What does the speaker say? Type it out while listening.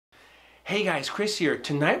Hey guys, Chris here.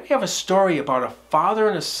 Tonight we have a story about a father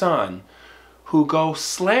and a son who go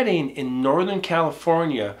sledding in Northern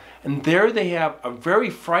California, and there they have a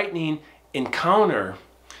very frightening encounter,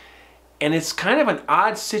 and it's kind of an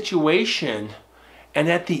odd situation, and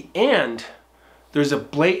at the end there's a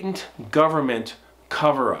blatant government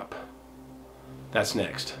cover-up. That's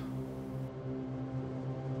next.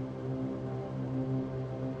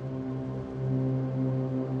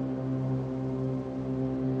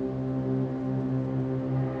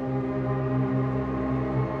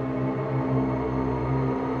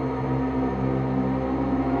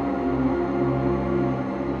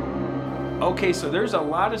 Okay, so there's a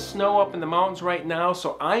lot of snow up in the mountains right now,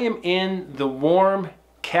 so I am in the warm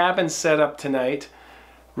cabin setup tonight.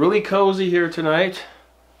 Really cozy here tonight.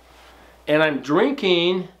 And I'm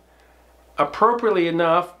drinking, appropriately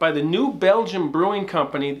enough, by the new Belgian brewing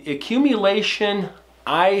company, the Accumulation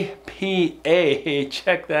IPA.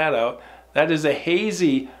 Check that out. That is a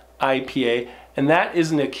hazy IPA, and that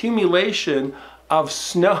is an accumulation of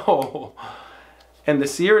snow. And the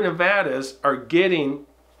Sierra Nevadas are getting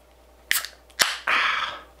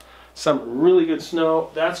some really good snow.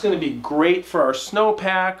 That's going to be great for our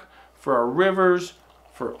snowpack, for our rivers,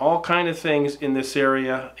 for all kind of things in this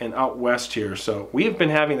area and out west here. So we have been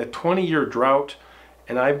having a 20-year drought,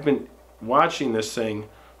 and I've been watching this thing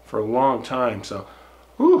for a long time. So,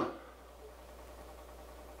 whew.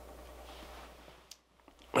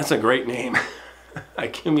 That's a great name.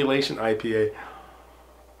 Accumulation IPA.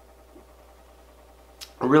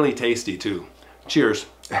 Really tasty too. Cheers.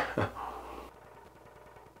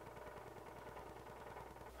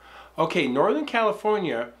 Okay, Northern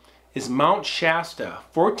California is Mount Shasta,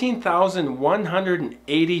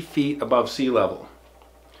 14,180 feet above sea level.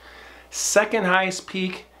 Second highest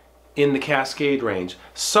peak in the Cascade Range.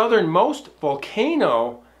 Southernmost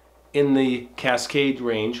volcano in the Cascade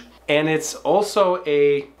Range, and it's also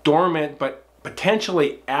a dormant but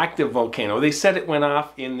potentially active volcano. They said it went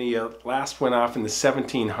off in the last went off in the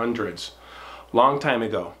 1700s, long time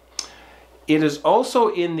ago. It is also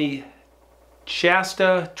in the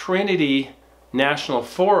Shasta Trinity National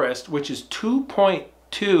Forest, which is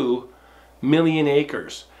 2.2 million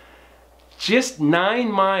acres. Just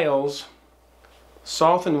 9 miles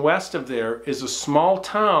south and west of there is a small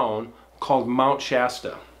town called Mount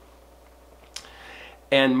Shasta.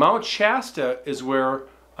 And Mount Shasta is where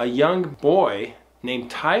a young boy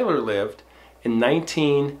named Tyler lived in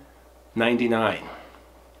 1999.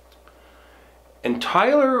 And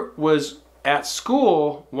Tyler was at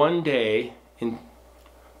school one day in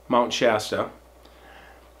Mount Shasta,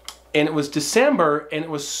 and it was December and it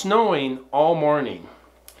was snowing all morning,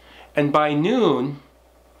 and by noon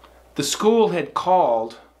the school had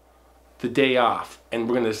called the day off, and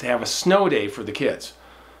we're going to have a snow day for the kids,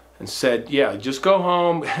 and said, yeah, just go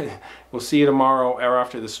home. We'll see you tomorrow or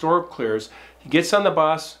after the storm clears. He gets on the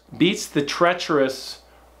bus, beats the treacherous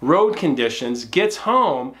road conditions, gets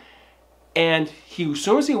home, and as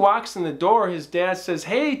soon as he walks in the door, his dad says,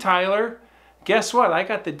 hey Tyler, guess what? I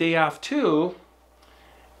got the day off too,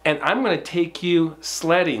 and I'm going to take you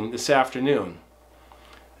sledding this afternoon.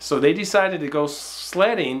 So they decided to go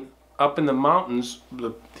sledding up in the mountains,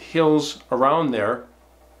 the hills around there.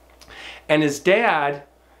 And his dad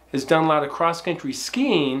has done a lot of cross-country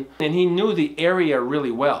skiing, and he knew the area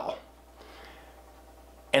really well.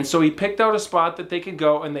 And so he picked out a spot that they could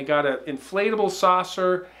go, and they got an inflatable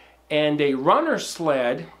saucer and a runner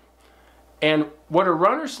sled. And what a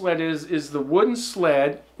runner sled is the wooden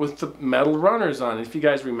sled with the metal runners on it, if you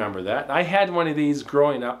guys remember that. I had one of these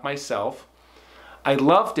growing up myself. I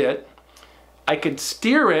loved it. I could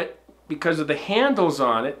steer it because of the handles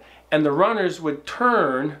on it, and the runners would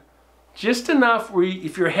turn just enough where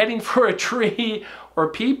if you're heading for a tree or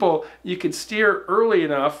people, you could steer early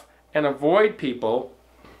enough and avoid people.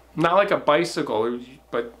 Not like a bicycle,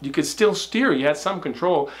 but you could still steer. You had some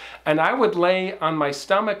control. And I would lay on my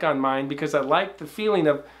stomach on mine because I liked the feeling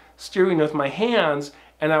of steering with my hands,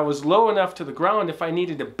 and I was low enough to the ground if I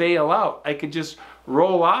needed to bail out. I could just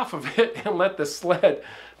roll off of it and let the sled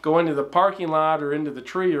go into the parking lot or into the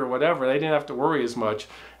tree or whatever. I didn't have to worry as much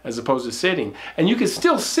as opposed to sitting. And you could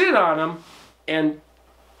still sit on them and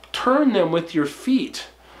turn them with your feet.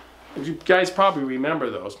 You guys probably remember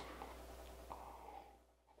those.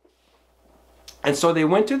 And so they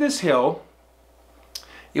went to this hill.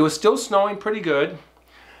 It was still snowing pretty good,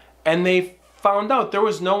 and they found out there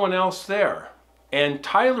was no one else there. And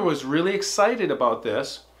Tyler was really excited about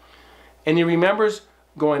this, and he remembers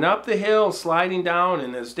going up the hill, sliding down,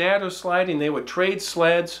 and his dad was sliding. They would trade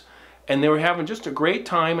sleds, and they were having just a great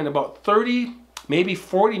time. And about 30, maybe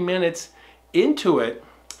 40 minutes into it,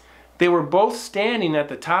 They were both standing at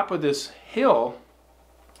the top of this hill,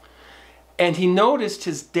 and he noticed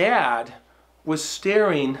his dad was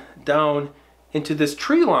staring down into this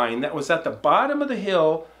tree line that was at the bottom of the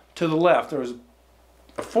hill to the left. There was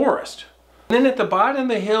a forest. And then at the bottom of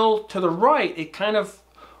the hill to the right, it kind of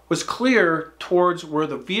was clear towards where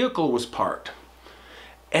the vehicle was parked.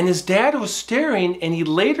 And his dad was staring, and he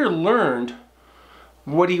later learned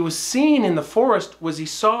what he was seeing in the forest was he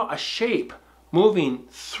saw a shape moving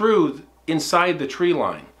through inside the tree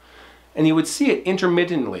line. And he would see it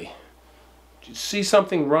intermittently. You'd see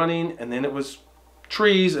something running, and then it was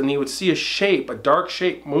trees, and he would see a shape, a dark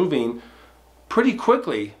shape moving pretty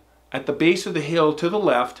quickly at the base of the hill to the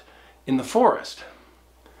left in the forest.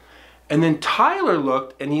 And then Tyler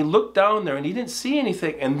looked, and he looked down there, and he didn't see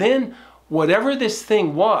anything. And then whatever this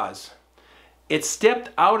thing was, it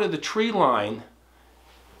stepped out of the tree line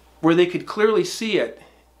where they could clearly see it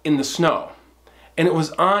in the snow. And it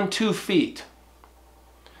was on 2 feet,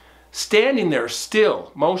 standing there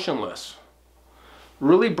still, motionless.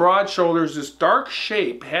 Really broad shoulders. This dark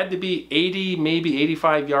shape had to be 80, maybe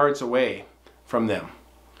 85 yards away from them.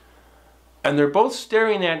 And they're both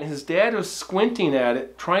staring at it, and his dad was squinting at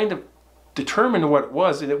it, trying to determine what it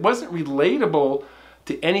was. And it wasn't relatable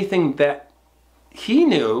to anything that he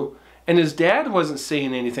knew, and his dad wasn't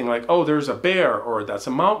saying anything like, oh, there's a bear, or that's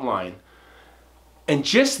a mountain lion. And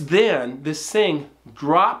just then, this thing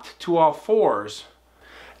dropped to all fours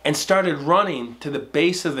and started running to the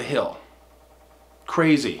base of the hill.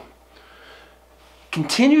 Crazy.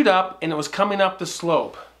 Continued up, and it was coming up the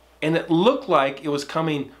slope, and it looked like it was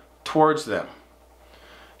coming towards them.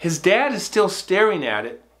 His dad is still staring at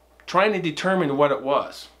it, trying to determine what it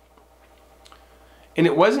was. And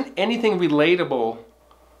it wasn't anything relatable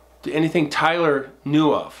to anything Tyler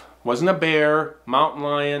knew of. It wasn't a bear, mountain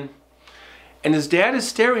lion. And his dad is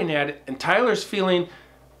staring at it, and Tyler's feeling,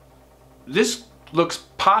 this looks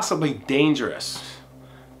possibly dangerous.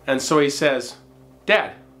 And so he says,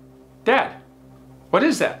 Dad, what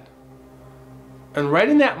is that? And right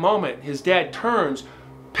in that moment, his dad turns,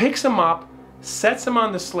 picks him up, sets him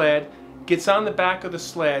on the sled, gets on the back of the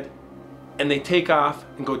sled, and they take off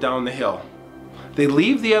and go down the hill. They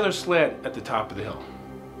leave the other sled at the top of the hill.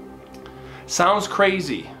 Sounds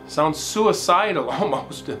crazy, sounds suicidal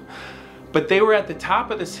almost. But they were at the top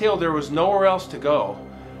of this hill, there was nowhere else to go.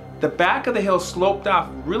 The back of the hill sloped off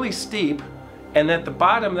really steep, and at the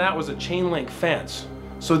bottom that was a chain link fence.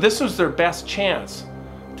 So this was their best chance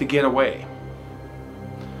to get away.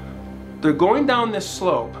 They're going down this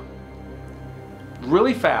slope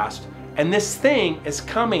really fast, and this thing is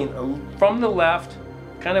coming from the left,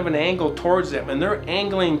 kind of an angle towards them, and they're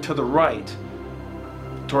angling to the right,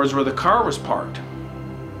 towards where the car was parked.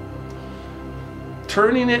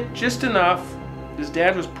 Turning it just enough, his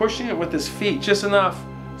dad was pushing it with his feet just enough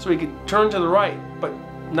so he could turn to the right, but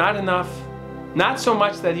not enough, not so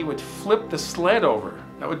much that he would flip the sled over.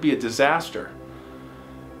 That would be a disaster.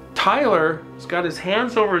 Tyler's got his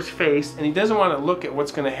hands over his face, and he doesn't want to look at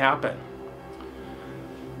what's going to happen.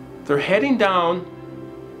 They're heading down,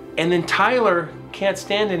 and then Tyler can't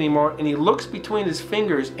stand anymore, and he looks between his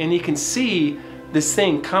fingers, and he can see this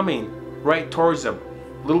thing coming right towards him,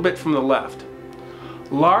 a little bit from the left.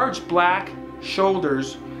 Large black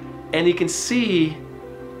shoulders, and he can see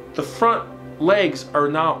the front legs are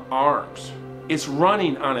now arms. It's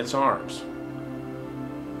running on its arms.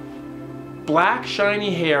 Black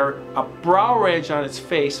shiny hair, a brow ridge on its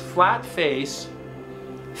face, flat face,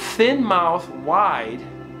 thin mouth, wide,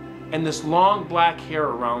 and this long black hair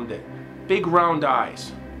around it. Big round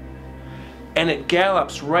eyes. And it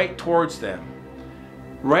gallops right towards them.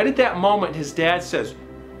 Right at that moment, his dad says,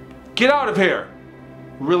 "Get out of here!"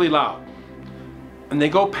 really loud. And they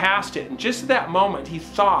go past it, and just at that moment, he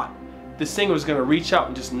thought this thing was going to reach out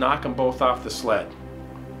and just knock them both off the sled.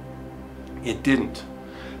 It didn't.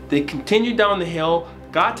 They continued down the hill,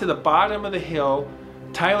 got to the bottom of the hill.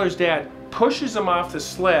 Tyler's dad pushes him off the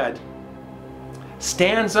sled,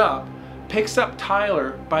 stands up, picks up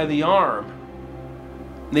Tyler by the arm,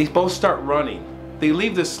 and they both start running. They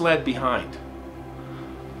leave the sled behind.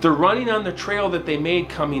 They're running on the trail that they made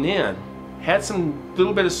coming in. Had some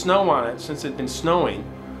little bit of snow on it since it had been snowing.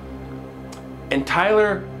 And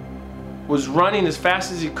Tyler was running as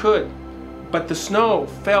fast as he could, but the snow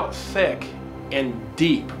felt thick and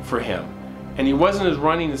deep for him, and he wasn't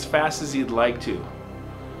running as fast as he'd like to.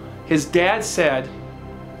 His dad said,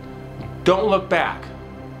 "Don't look back."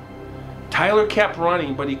 Tyler kept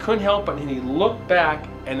running, but he couldn't help it, and he looked back,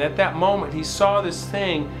 and at that moment he saw this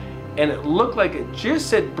thing, and it looked like it just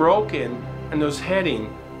had broken and was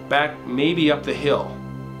heading back maybe up the hill.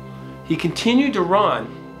 He continued to run,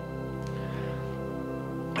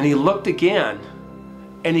 And he looked again,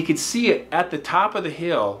 and he could see it at the top of the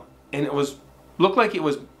hill, and it looked like it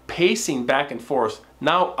was pacing back and forth,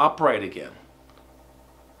 now upright again.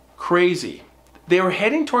 Crazy. They were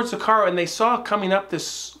heading towards the car, and they saw coming up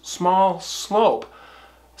this small slope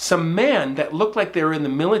some men that looked like they were in the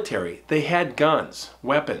military. They had guns,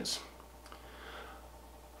 weapons.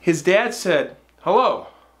 His dad said, "Hello."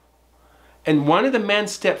 And one of the men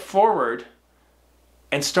stepped forward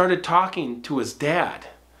and started talking to his dad.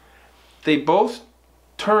 They both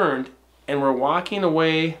turned and were walking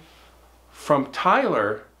away from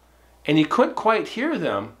Tyler, and he couldn't quite hear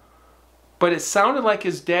them, but it sounded like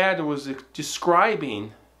his dad was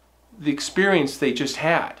describing the experience they just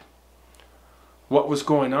had, what was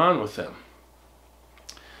going on with them.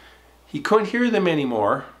 He couldn't hear them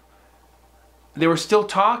anymore. They were still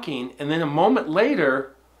talking, and then a moment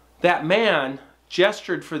later, that man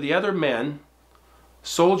gestured for the other men,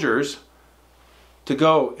 soldiers, to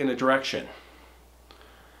go in a direction.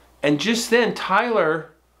 And just then,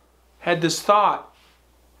 Tyler had this thought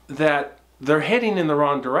that they're heading in the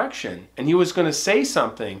wrong direction, and he was going to say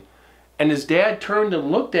something, and his dad turned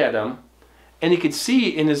and looked at him, and he could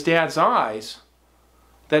see in his dad's eyes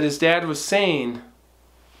that his dad was saying,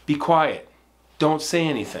 "Be quiet, don't say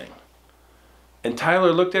anything." And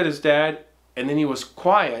Tyler looked at his dad, and then he was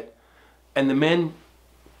quiet, and the men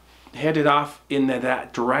headed off in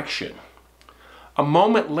that direction. A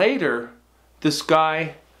moment later, this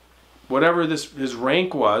guy, whatever his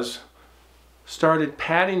rank was, started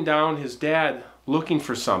patting down his dad looking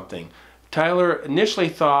for something. Tyler initially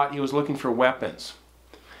thought he was looking for weapons.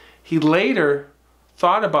 He later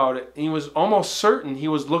thought about it, and he was almost certain he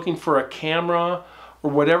was looking for a camera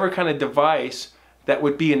or whatever kind of device that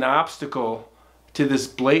would be an obstacle to this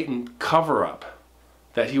blatant cover-up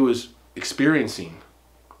that he was experiencing.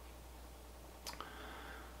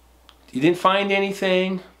 He didn't find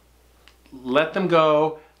anything, let them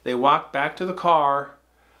go. They walked back to the car,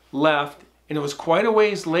 left, and it was quite a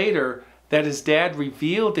ways later that his dad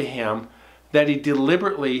revealed to him that he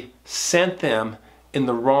deliberately sent them in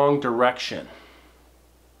the wrong direction.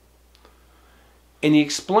 And he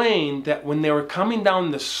explained that when they were coming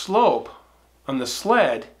down the slope on the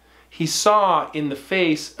sled, he saw in the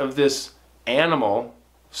face of this animal,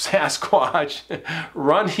 Sasquatch,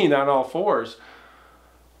 running on all fours,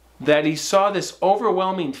 that he saw this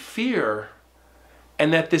overwhelming fear,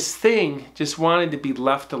 and that this thing just wanted to be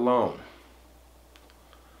left alone.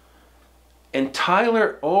 And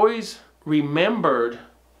Tyler always remembered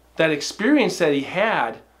that experience that he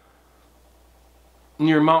had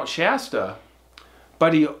near Mount Shasta,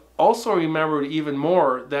 but he also remembered even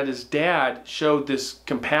more that his dad showed this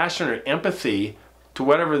compassion or empathy to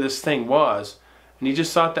whatever this thing was, and he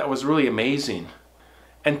just thought that was really amazing.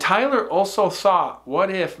 And Tyler also thought,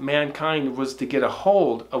 what if mankind was to get a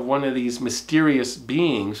hold of one of these mysterious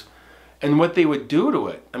beings and what they would do to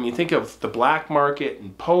it? I mean, think of the black market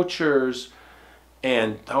and poachers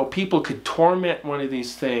and how people could torment one of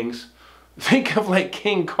these things. Think of like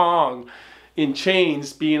King Kong in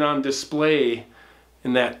chains being on display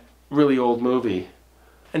in that really old movie.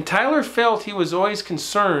 And Tyler felt he was always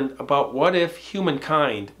concerned about what if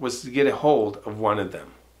humankind was to get a hold of one of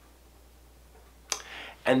them.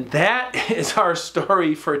 And that is our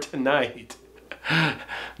story for tonight.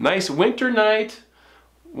 Nice winter night,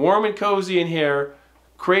 warm and cozy in here,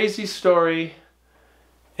 crazy story,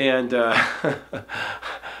 and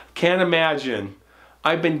can't imagine.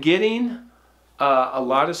 I've been getting a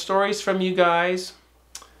lot of stories from you guys,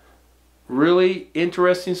 really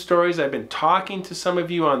interesting stories. I've been talking to some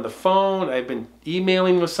of you on the phone, I've been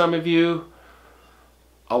emailing with some of you.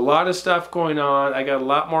 A lot of stuff going on. I got a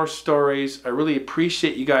lot more stories. I really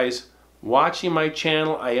appreciate you guys watching my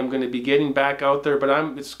channel. I am going to be getting back out there, but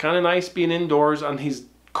it's kind of nice being indoors on these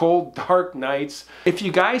cold, dark nights. If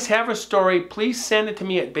you guys have a story, please send it to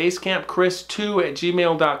me at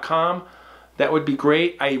basecampchris2@gmail.com. That would be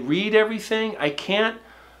great. I read everything. I can't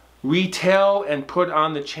retell and put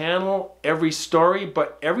on the channel every story,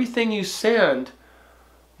 but everything you send,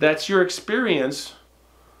 that's your experience,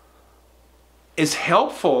 is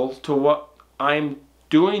helpful to what I'm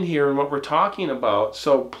doing here and what we're talking about.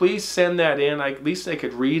 So please send that in. At least I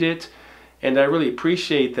could read it, and I really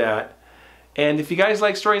appreciate that. And if you guys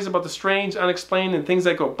like stories about the strange, unexplained, and things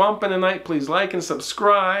that go bump in the night, please like and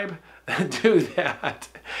subscribe. Do that.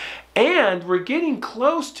 And we're getting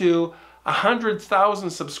close to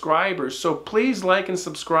 100,000 subscribers, so please like and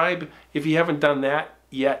subscribe if you haven't done that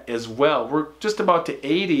yet as well. We're just about to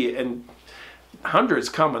 80, and 100's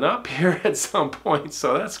coming up here at some point,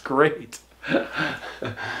 so that's great.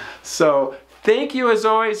 So Thank you as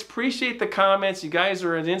always. Appreciate the comments. You guys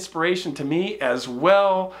are an inspiration to me as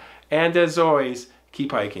well. And as always,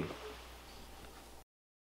 keep hiking.